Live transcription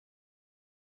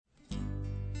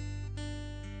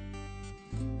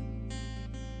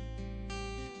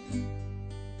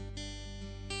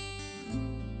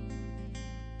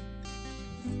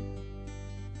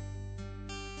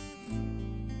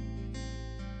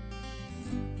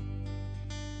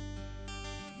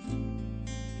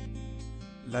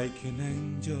like an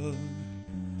angel.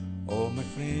 Oh, my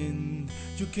friend,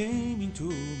 you came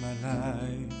into my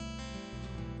life.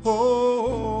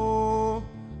 Oh,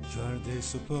 you're the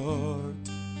support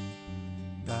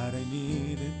that I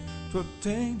needed to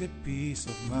obtain the peace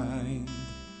of mind.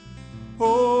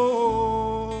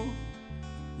 Oh,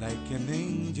 like an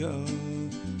angel.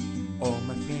 Oh,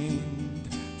 my friend,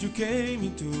 you came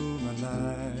into my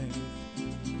life.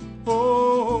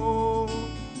 Oh,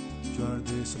 you're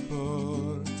the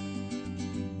support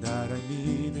that I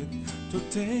needed to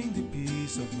obtain the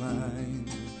peace of mind.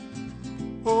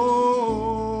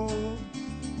 Oh,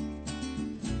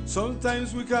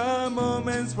 sometimes we got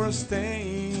moments for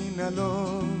staying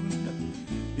alone.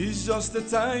 It's just the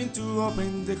time to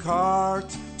open the heart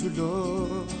to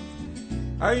love.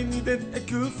 I needed a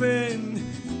good friend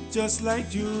just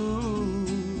like you,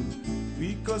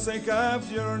 because I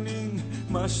have yearning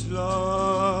much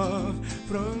love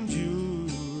from you.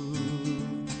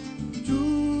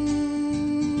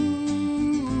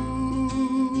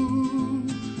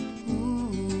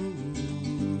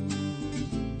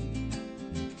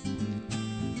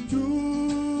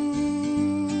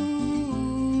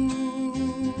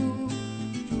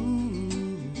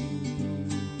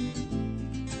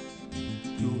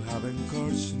 You have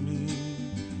encouraged me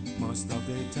most of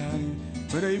the time,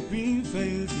 but I've been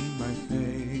failed in my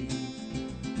faith.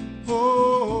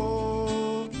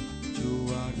 Oh,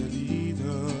 you are the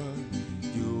leader,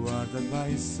 you are the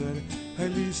advisor, I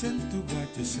listen to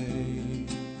what you say.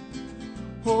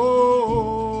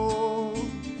 Oh,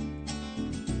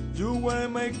 you were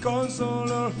my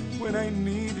consoler when I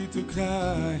needed to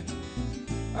cry,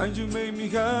 and you made me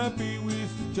happy with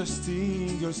just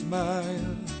seeing your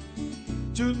smile.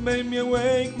 You made me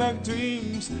awake my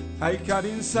dreams I had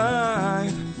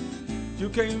inside. You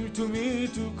came to me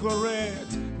to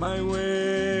correct my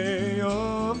way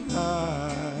of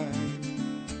life.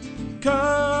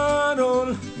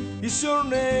 Carol is your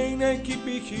name, I keep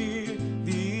it here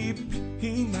deep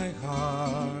in my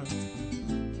heart.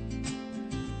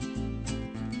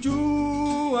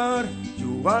 You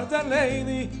are the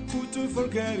lady who to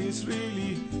forget is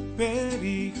really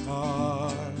very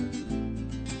hard.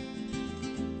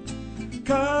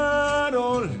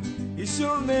 Carol is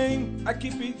your name, I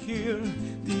keep it here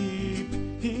deep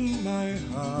in my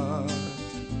heart.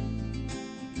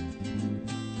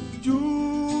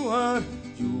 You are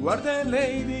the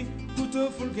lady who to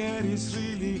forget is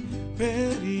really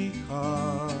very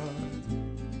hard.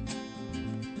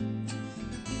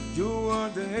 You are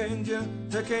the angel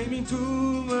that came into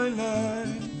my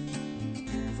life,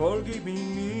 for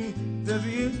giving me the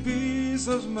real peace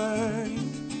of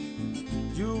mind.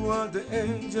 You are the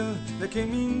angel that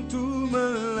came into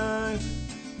my life,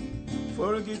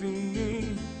 for giving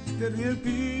me the real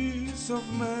peace of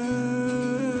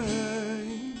mind.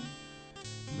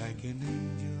 Like an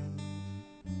angel,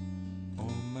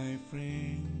 oh my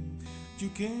friend, you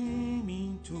came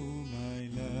into my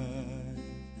life.